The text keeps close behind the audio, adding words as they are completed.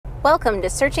Welcome to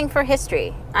Searching for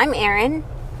History. I'm Erin.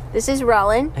 This is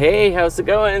Rollin. Hey, how's it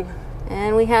going?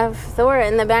 And we have Thora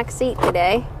in the back seat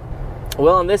today.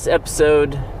 Well, in this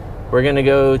episode, we're going to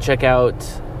go check out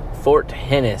Fort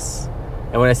Henness.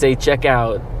 And when I say check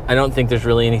out, I don't think there's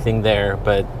really anything there,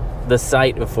 but the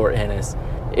site of Fort Henness.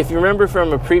 If you remember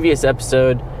from a previous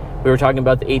episode, we were talking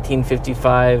about the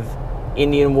 1855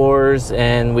 Indian Wars,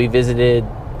 and we visited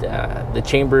the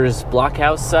Chambers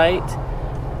Blockhouse site.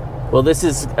 Well, this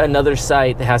is another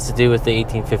site that has to do with the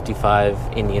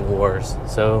 1855 Indian Wars.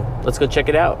 So let's go check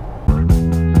it out.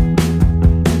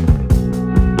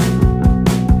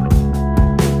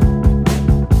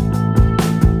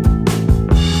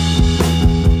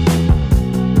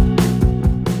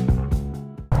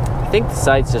 I think the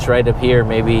site's just right up here,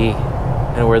 maybe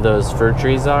where those fir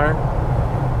trees are.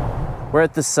 We're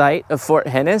at the site of Fort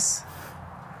Henness.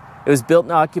 It was built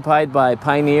and occupied by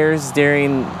pioneers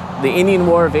during the Indian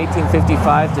War of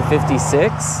 1855 to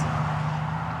 56.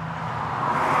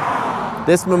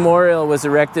 This memorial was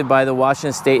erected by the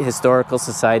Washington State Historical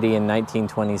Society in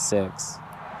 1926.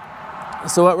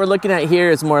 So what we're looking at here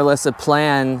is more or less a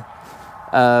plan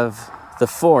of the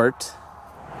fort.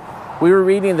 We were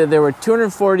reading that there were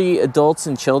 240 adults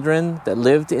and children that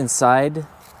lived inside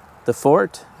the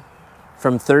fort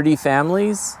from 30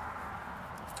 families.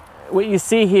 What you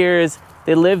see here is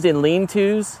they lived in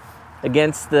lean-tos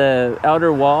against the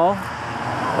outer wall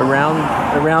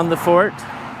around the fort.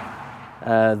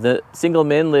 The single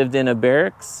men lived in a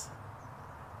barracks,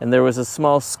 and there was a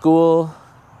small school,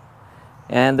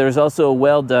 and there was also a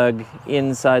well dug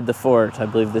inside the fort. I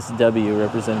believe this W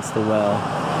represents the well.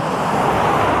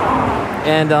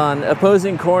 And on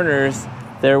opposing corners,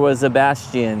 there was a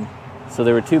bastion. So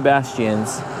there were two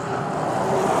bastions.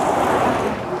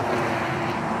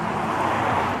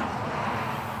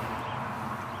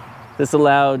 This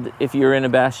allowed, if you were in a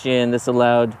bastion, this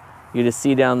allowed you to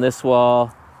see down this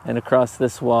wall and across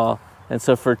this wall. And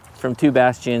so from two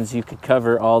bastions, you could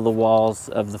cover all the walls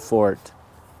of the fort.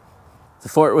 The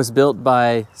fort was built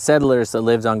by settlers that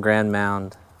lived on Grand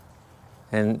Mound.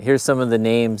 And here's some of the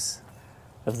names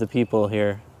of the people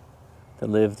here that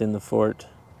lived in the fort.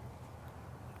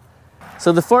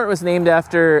 So the fort was named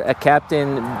after a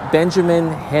Captain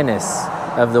Benjamin Henness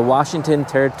of the Washington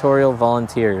Territorial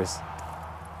Volunteers.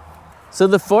 So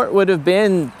the fort would have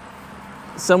been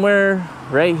somewhere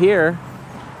right here.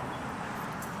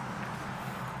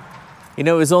 You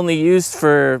know, it was only used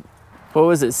for,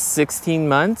 16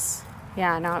 months?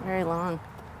 Yeah, not very long.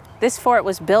 This fort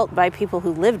was built by people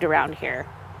who lived around here.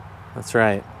 That's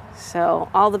right. So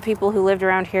all the people who lived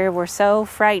around here were so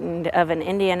frightened of an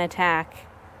Indian attack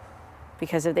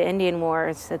because of the Indian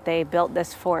Wars that they built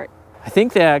this fort. I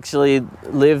think they actually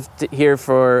lived here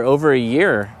for over a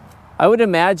year. I would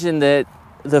imagine that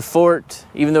the fort,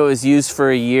 even though it was used for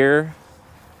a year,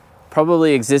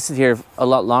 probably existed here a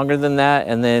lot longer than that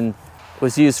and then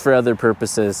was used for other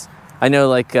purposes. I know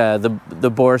like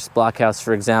the Boris Blockhouse,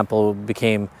 for example,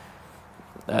 became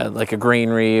like a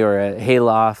granary or a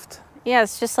hayloft. Yeah,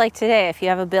 it's just like today. If you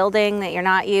have a building that you're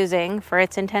not using for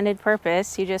its intended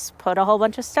purpose, you just put a whole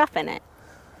bunch of stuff in it.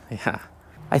 Yeah.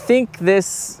 I think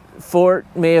this fort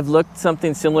may have looked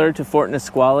something similar to Fort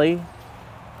Nisqually.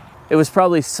 It was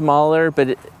probably smaller,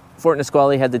 but Fort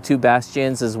Nisqually had the two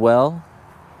bastions as well.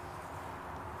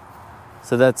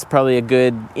 So that's probably a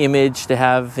good image to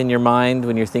have in your mind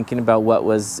when you're thinking about what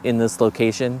was in this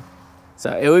location.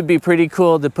 So it would be pretty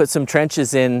cool to put some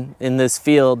trenches in this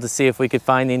field to see if we could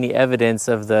find any evidence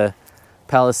of the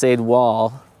palisade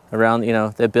wall around,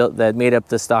 that made up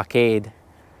the stockade.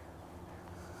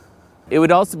 It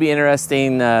would also be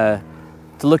interesting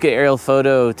to look at aerial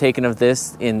photo taken of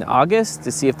this in August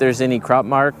to see if there's any crop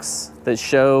marks that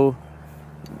show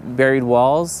buried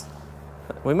walls.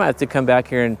 We might have to come back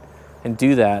here and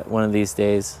do that one of these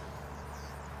days.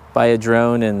 Buy a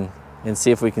drone and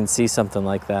see if we can see something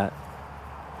like that.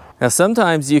 Now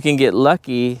sometimes you can get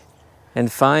lucky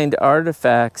and find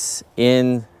artifacts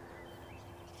in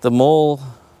the mole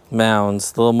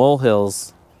mounds, the little mole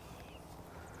hills,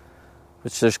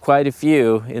 which there's quite a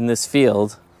few in this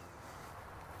field.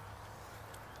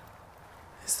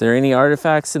 Is there any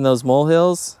artifacts in those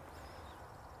molehills?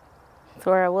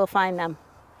 Thora will find them.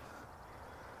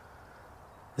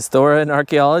 Is Thora an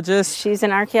archaeologist? She's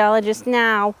an archaeologist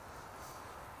now.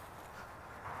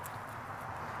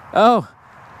 Oh,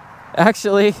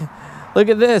 actually, look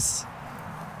at this.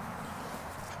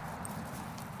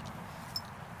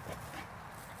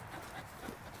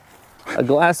 A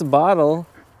glass bottle.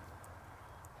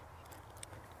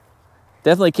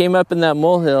 Definitely came up in that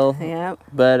molehill. Yep.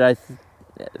 But I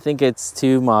think it's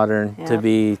too modern to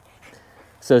be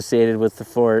associated with the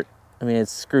fort. I mean,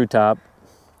 it's screw top.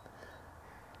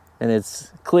 And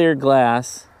it's clear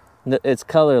glass. It's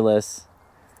colorless.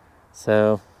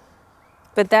 So.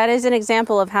 But that is an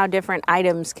example of how different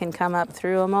items can come up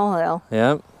through a molehill.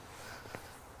 Yep.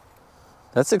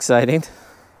 That's exciting.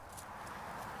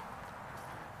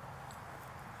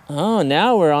 Oh,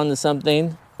 now we're on to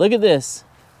something. Look at this.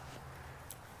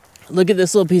 Look at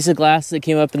this little piece of glass that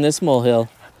came up in this molehill.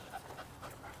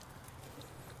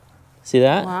 See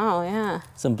that? Wow, yeah.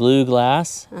 Some blue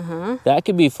glass. Uh-huh. That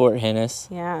could be Fort Henness.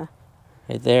 Yeah.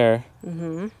 Right there.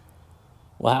 Mm-hmm.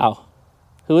 Wow.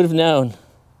 Who would have known?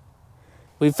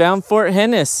 We found Fort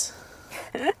Henness.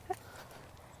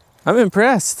 I'm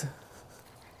impressed.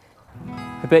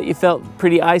 I bet you felt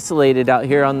pretty isolated out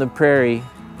here on the prairie.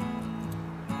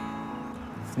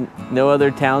 No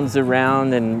other towns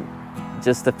around and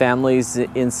just the families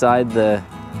inside the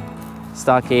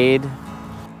stockade.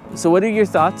 So what are your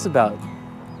thoughts about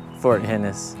Fort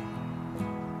Henness?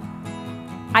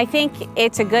 I think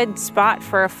it's a good spot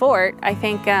for a fort. I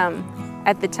think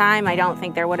at the time, I don't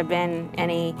think there would have been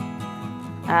any,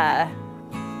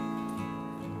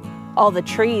 all the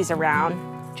trees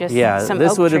around. Just some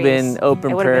this oak would have trees. been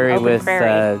open prairie with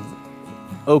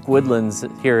oak woodlands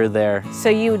here or there. So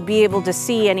you would be able to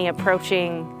see any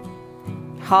approaching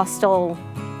hostile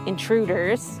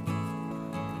intruders.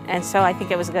 And so I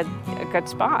think it was a good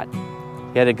spot.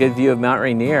 You had a good view of Mount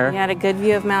Rainier. You had a good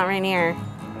view of Mount Rainier,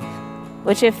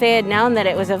 which if they had known that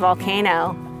it was a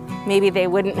volcano, maybe they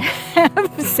wouldn't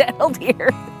have settled here.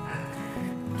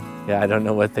 Yeah, I don't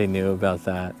know what they knew about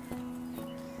that.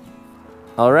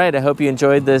 All right, I hope you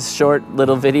enjoyed this short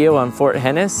little video on Fort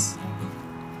Henness.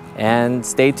 And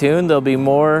stay tuned, there'll be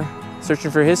more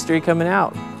Searching for History coming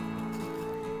out.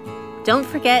 Don't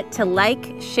forget to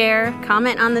like, share,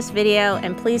 comment on this video,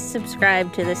 and please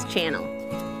subscribe to this channel.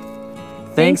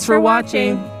 Thanks for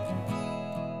watching.